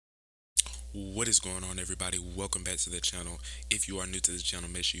What is going on, everybody? Welcome back to the channel. If you are new to the channel,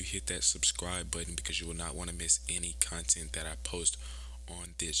 make sure you hit that subscribe button because you will not want to miss any content that I post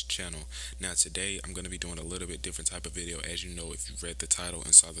on this channel. Now today I'm going to be doing a little bit different type of video. As you know, if you read the title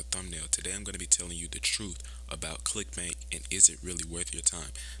and saw the thumbnail, today I'm going to be telling you the truth about Clickbank and is it really worth your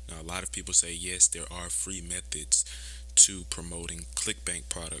time. Now a lot of people say yes, there are free methods to promoting Clickbank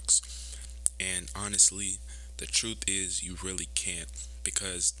products, and honestly the truth is you really can't,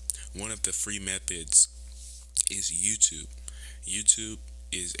 because one of the free methods is YouTube. YouTube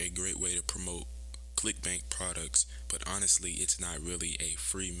is a great way to promote Clickbank products, but honestly, it's not really a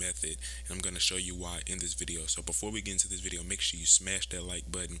free method, and I'm going to show you why in this video. So before we get into this video, make sure you smash that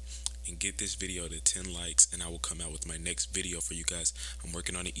like button and get this video to 10 likes, and I will come out with my next video for you guys. I'm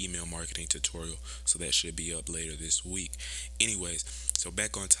working on an email marketing tutorial, so that should be up later this week. Anyways, so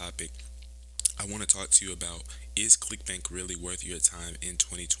back on topic, I want to talk to you about, is Clickbank really worth your time in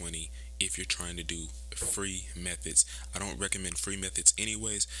 2020 if you're trying to do free methods? I don't recommend free methods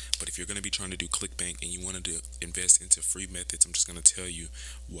anyways, but if you're going to be trying to do Clickbank and you want to invest into free methods, I'm just going to tell you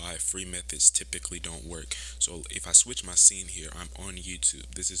why free methods typically don't work. So if I switch my scene here, I'm on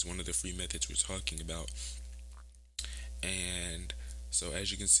YouTube. This is one of the free methods we're talking about. And so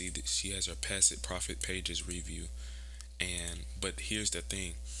as you can see, that she has her passive profit pages review. But here's the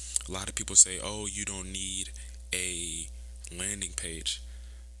thing. A lot of people say, oh, you don't need a landing page.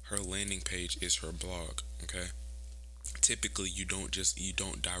 Her landing page is her blog, okay? Typically you don't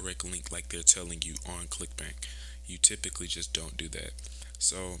direct link like they're telling you on Clickbank. You typically just don't do that.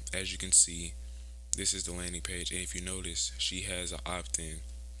 So as you can see, this is the landing page, and if you notice, she has an opt-in.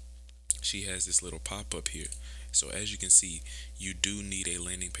 She has this little pop-up here. So as you can see, you do need a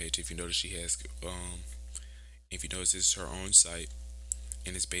landing page. If you notice, she has if you notice, this is her own site,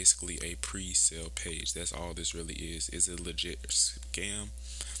 and it's basically a pre-sale page. That's all this really is. It's a legit scam.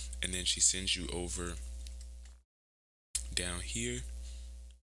 And then she sends you over down here,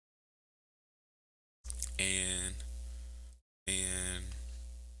 and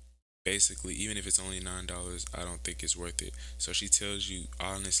basically, even if it's only $9, I don't think it's worth it. So she tells you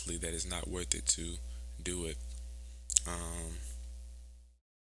honestly that it's not worth it to do it.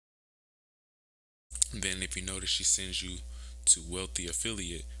 Then if you notice, she sends you to Wealthy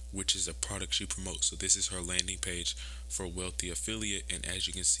Affiliate, which is a product she promotes. So this is her landing page for Wealthy Affiliate, and as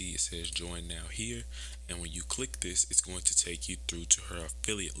you can see, it says join now here, and when you click this, it's going to take you through to her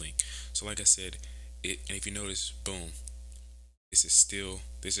affiliate link. So like I said, and if you notice, boom, this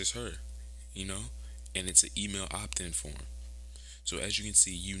is her, you know, and it's an email opt-in form. So as you can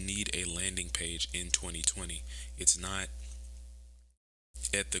see, you need a landing page in 2020. It's not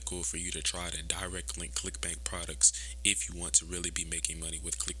ethical for you to try to direct link Clickbank products if you want to really be making money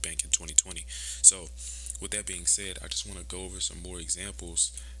with Clickbank in 2020. So with that being said, I just want to go over some more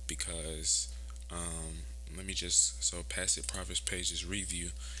examples because let me just, so passive profits pages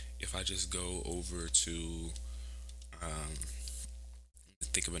review, if I just go over to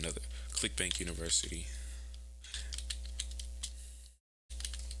think of another, Clickbank University.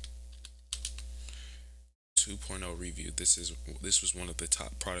 2.0 review. This was one of the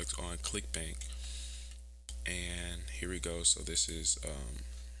top products on Clickbank, and here we go. So this is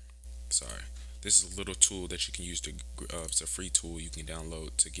sorry, this is a little tool that you can use to it's a free tool you can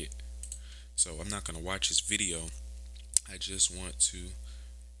download to get. So I'm not going to watch this video. I just want to,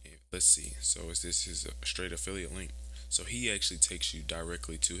 let's see. So this is a straight affiliate link. So he actually takes you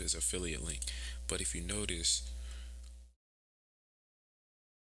directly to his affiliate link, but if you notice,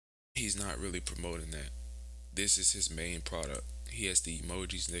 he's not really promoting that. This is his main product. He has the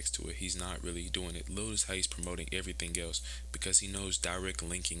emojis next to it. He's not really doing it. Notice how he's promoting everything else, because he knows direct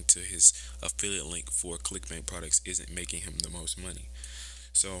linking to his affiliate link for Clickbank products isn't making him the most money.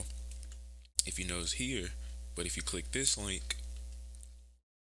 So if you notice here, but if you click this link,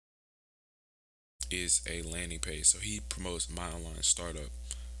 is a landing page. So he promotes my online startup.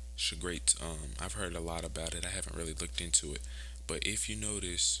 Great. I've heard a lot about it. I haven't really looked into it, but if you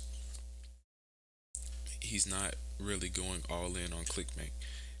notice, he's not really going all in on Clickbank.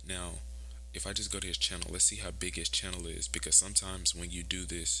 Now, if I just go to his channel, let's see how big his channel is, because sometimes when you do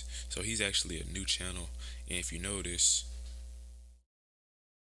this, so he's actually a new channel, and if you notice,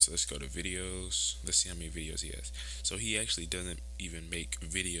 so let's go to videos, let's see how many videos he has. So he actually doesn't even make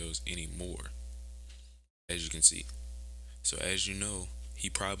videos anymore, as you can see. So as you know,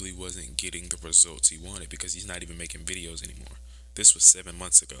 he probably wasn't getting the results he wanted because he's not even making videos anymore. This was 7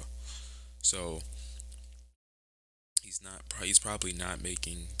 months ago. So he's probably not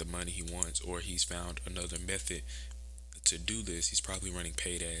making the money he wants, or he's found another method to do this. He's probably running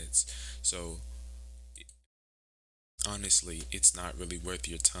paid ads. So honestly, it's not really worth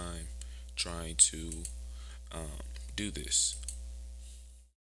your time trying to do this.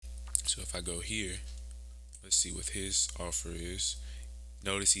 So if I go here, let's see what his offer is.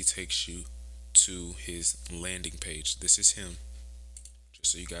 Notice he takes you to his landing page. This is him.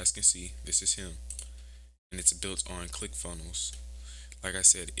 Just so you guys can see, this is him. And it's built on ClickFunnels. Like I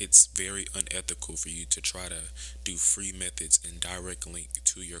said, it's very unethical for you to try to do free methods and direct link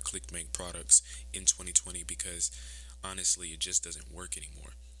to your Clickbank products in 2020 because honestly, it just doesn't work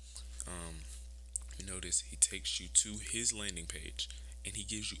anymore. Um, you notice he takes you to his landing page and he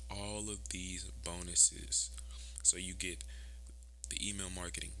gives you all of these bonuses. So you get the email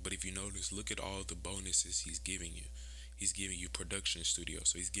marketing. But if you notice, look at all the bonuses he's giving you. He's giving you production studio.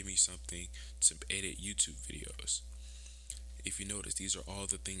 So he's giving you something to edit YouTube videos. If you notice, these are all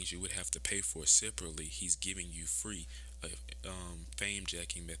the things you would have to pay for separately. He's giving you free. Fame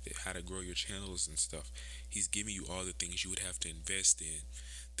jacking method, how to grow your channels and stuff. He's giving you all the things you would have to invest in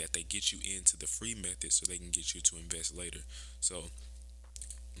that they get you into the free method so they can get you to invest later. So,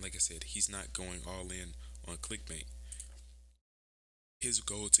 like I said, he's not going all in on Clickbank. His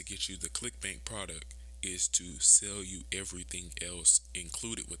goal to get you the Clickbank product is to sell you everything else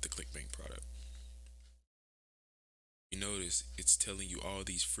included with the Clickbank product. You notice it's telling you all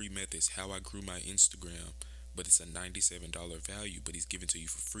these free methods, how I grew my Instagram, but it's a $97 value, but he's giving to you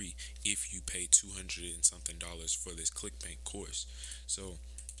for free if you pay $200 and something for this Clickbank course. So,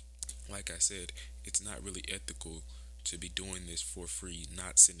 like I said, it's not really ethical to be doing this for free,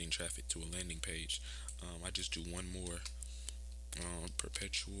 not sending traffic to a landing page. I just do one more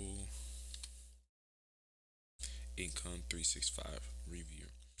perpetual income 365 review.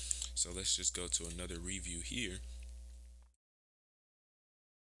 So let's just go to another review here.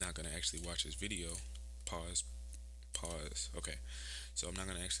 Not gonna actually watch this video. Pause. Okay, so I'm not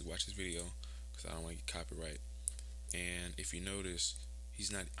gonna actually watch this video because I don't want to get copyright. And if you notice,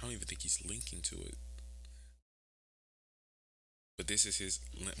 he's not. I don't even think he's linking to it. But this is his.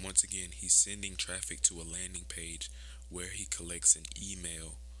 Once again, he's sending traffic to a landing page where he collects an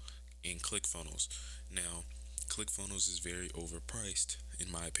email in ClickFunnels. Now, ClickFunnels is very overpriced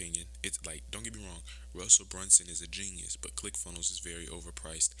in my opinion. It's like, don't get me wrong, Russell Brunson is a genius, but ClickFunnels is very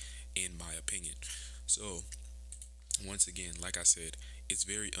overpriced in my opinion. So, once again, like I said, it's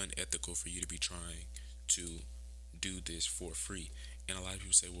very unethical for you to be trying to do this for free. And a lot of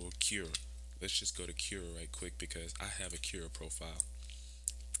people say, well, Cure. Let's just go to Cure right quick because I have a Cure profile.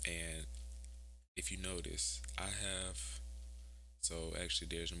 And if you notice, I have, so actually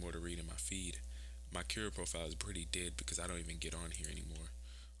there's more to read in my feed. My Cure profile is pretty dead because I don't even get on here anymore,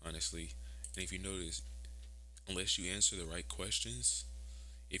 honestly. And if you notice, unless you answer the right questions,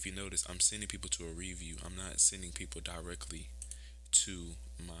 if you notice, I'm sending people to a review. I'm not sending people directly to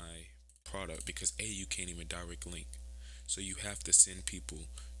my product because A, you can't even direct link. So you have to send people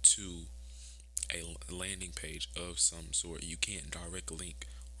to a landing page of some sort. You can't direct link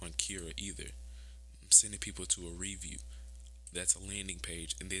on Kira either. I'm sending people to a review. That's a landing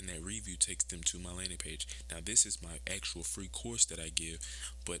page, and then that review takes them to my landing page. Now this is my actual free course that I give,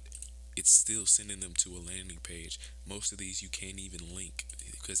 but it's still sending them to a landing page. Most of these you can't even link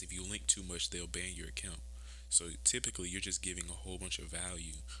because if you link too much, they'll ban your account. So typically you're just giving a whole bunch of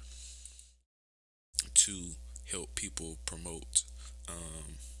value to help people promote.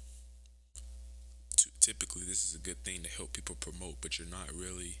 Typically this is a good thing to help people promote, but you're not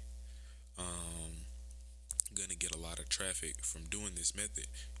really gonna get a lot of traffic from doing this method.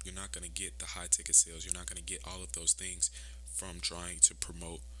 You're not gonna get the high ticket sales. You're not gonna get all of those things from trying to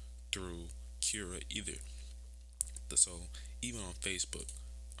promote through Cura either. So even on Facebook,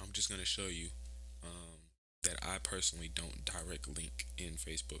 I'm just gonna show you that I personally don't direct link in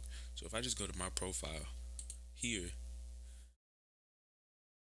Facebook. So if I just go to my profile here,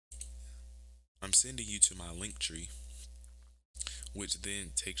 I'm sending you to my link tree, which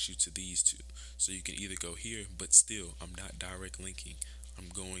then takes you to these two. So you can either go here, but still I'm not direct linking. I'm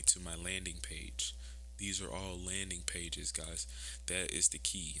going to my landing page. These are all landing pages, guys. That is the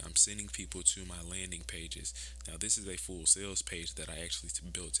key. I'm sending people to my landing pages. Now this is a full sales page that I actually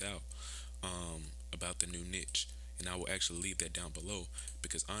built out about the new niche, and I will actually leave that down below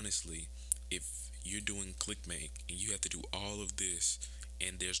because honestly, if you're doing Clickbank and you have to do all of this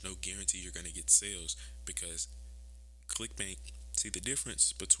and there's no guarantee you're going to get sales because Clickbank, see the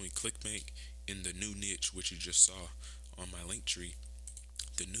difference between Clickbank and the new niche, which you just saw on my link tree.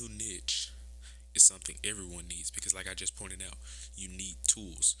 The new niche is something everyone needs because like I just pointed out, you need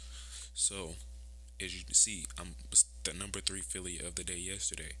tools. So as you can see, I'm the #3 affiliate of the day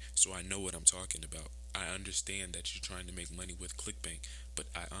yesterday, so I know what I'm talking about. I understand that you're trying to make money with Clickbank, but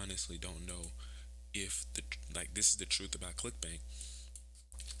I honestly don't know if this is the truth about Clickbank.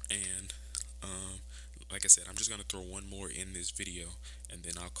 And Um, like I said, I'm just gonna throw one more in this video, and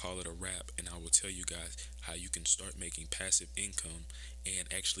then I'll call it a wrap. And I will tell you guys how you can start making passive income and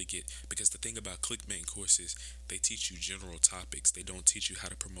actually get. Because the thing about Clickbank courses, they teach you general topics. They don't teach you how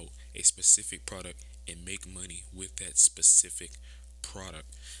to promote a specific product and make money with that specific product.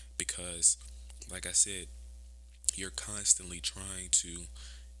 Because, like I said, you're constantly trying to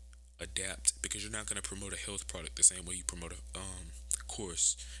adapt, because you're not going to promote a health product the same way you promote a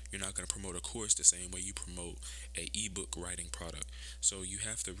course. You're not going to promote a course the same way you promote a ebook writing product. So you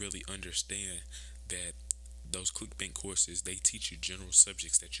have to really understand that those Clickbank courses, they teach you general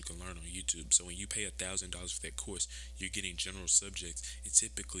subjects that you can learn on YouTube. So when you pay $1,000 for that course, you're getting general subjects, and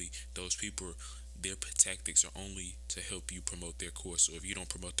typically those people, their tactics are only to help you promote their course. So if you don't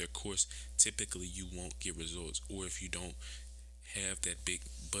promote their course, typically you won't get results, or if you don't have that big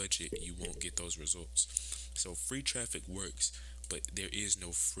budget, you won't get those results. So free traffic works, but there is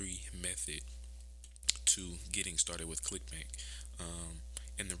no free method to getting started with Clickbank.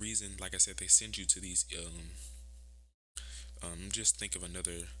 And the reason, like I said, they send you to these just think of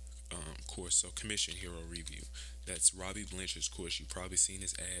another course. So Commission Hero Review, that's Robbie Blanchard's course. You've probably seen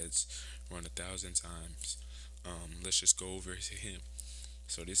his ads run 1,000 times. Let's just go over to him.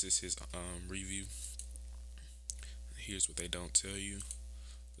 So this is his review. Here's what they don't tell you.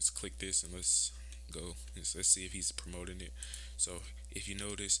 Let's click this and let's go. Let's see if he's promoting it. So if you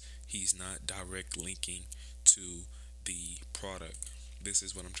notice, he's not direct linking to the product. This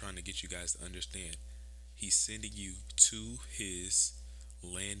is what I'm trying to get you guys to understand. He's sending you to his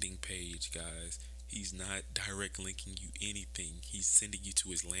landing page, guys. He's not direct linking you anything. He's sending you to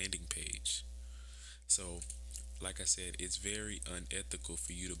his landing page. So, like I said, it's very unethical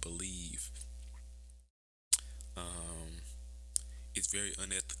for you to believe. Um, it's very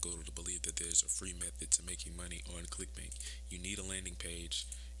unethical to believe that there's a free method to making money on Clickbank. You need a landing page.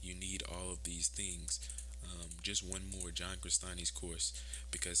 You need all of these things. Just one more, John Crestani's course,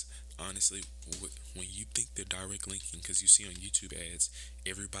 because honestly, when you think they're direct linking, because you see on YouTube ads,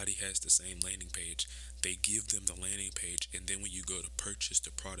 everybody has the same landing page. They give them the landing page, and then when you go to purchase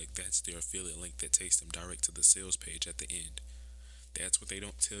the product, that's their affiliate link that takes them direct to the sales page at the end. That's what they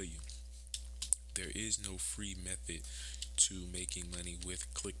don't tell you. There is no free method to making money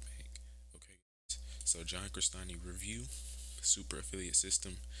with Clickbank. Okay, so John Crestani review, super affiliate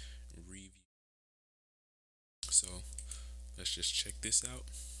system review. So let's just check this out.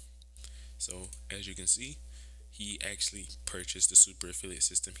 So as you can see, he actually purchased the super affiliate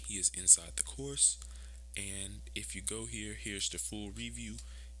system. He is inside the course, and if you go here, here's the full review.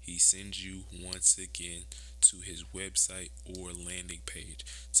 He sends you once again to his website or landing page.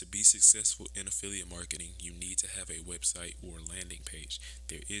 To be successful in affiliate marketing, you need to have a website or landing page.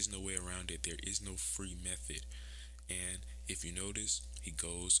 There is no way around it. There is no free method. And if you notice, he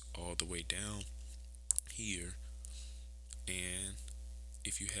goes all the way down here, and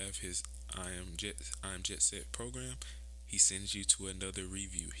if you have his I am Jet Set program, he sends you to another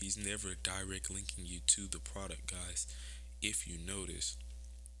review. He's never direct linking you to the product, guys, if you notice.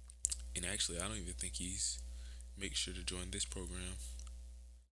 And actually, I don't even think he's make sure to join this program.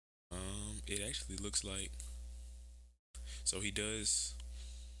 It actually looks like, so he does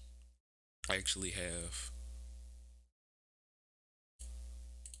actually have,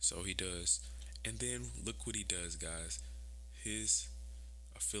 so he does. And then look what he does, guys. His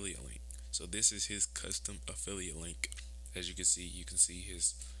affiliate link. So this is his custom affiliate link. As you can see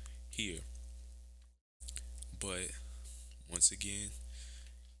his here. But once again,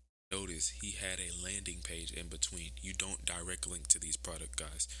 notice he had a landing page in between. You don't direct link to these product,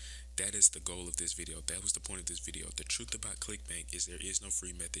 guys. That is the goal of this video. That was the point of this video. The truth about Clickbank is there is no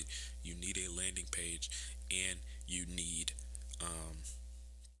free method. You need a landing page, and you need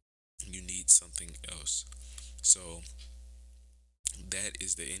something else. So that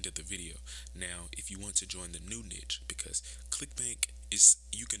is the end of the video. Now, if you want to join the new niche, because Clickbank is,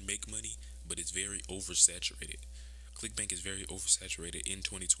 you can make money, but it's very oversaturated. Clickbank is very oversaturated in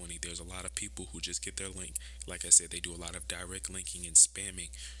 2020. There's a lot of people who just get their link. Like I said, they do a lot of direct linking and spamming,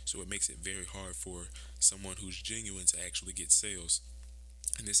 so it makes it very hard for someone who's genuine to actually get sales.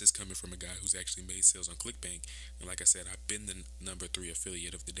 And this is coming from a guy who's actually made sales on Clickbank. And like I said, I've been the #3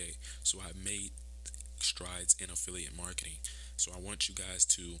 affiliate of the day, so I made strides in affiliate marketing. So I want you guys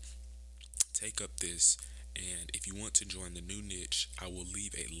to take up this, and if you want to join the new niche, I will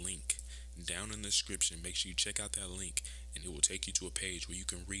leave a link down in the description. Make sure you check out that link, and it will take you to a page where you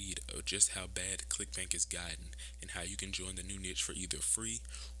can read just how bad Clickbank is gotten, and how you can join the new niche for either free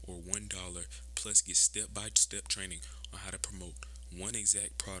or $1, plus get step-by-step training on how to promote one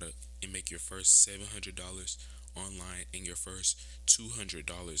exact product and make your first $700 online in your first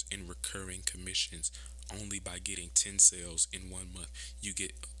 $200 in recurring commissions only by getting 10 sales in 1 month. You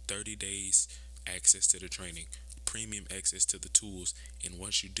get 30 days access to the training, premium access to the tools, and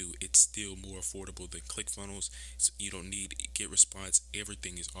once you do, it's still more affordable than ClickFunnels. So you don't need GetResponse.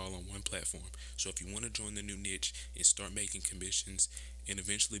 Everything is all on one platform. So if you want to join the new niche and start making commissions and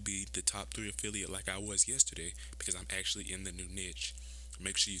eventually be the top 3 affiliate like I was yesterday, because I'm actually in the new niche,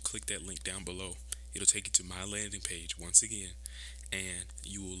 make sure you click that link down below. It'll take you to my landing page once again, and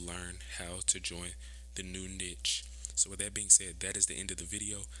you will learn how to join the new niche. So with that being said, that is the end of the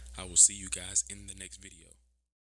video. I will see you guys in the next video.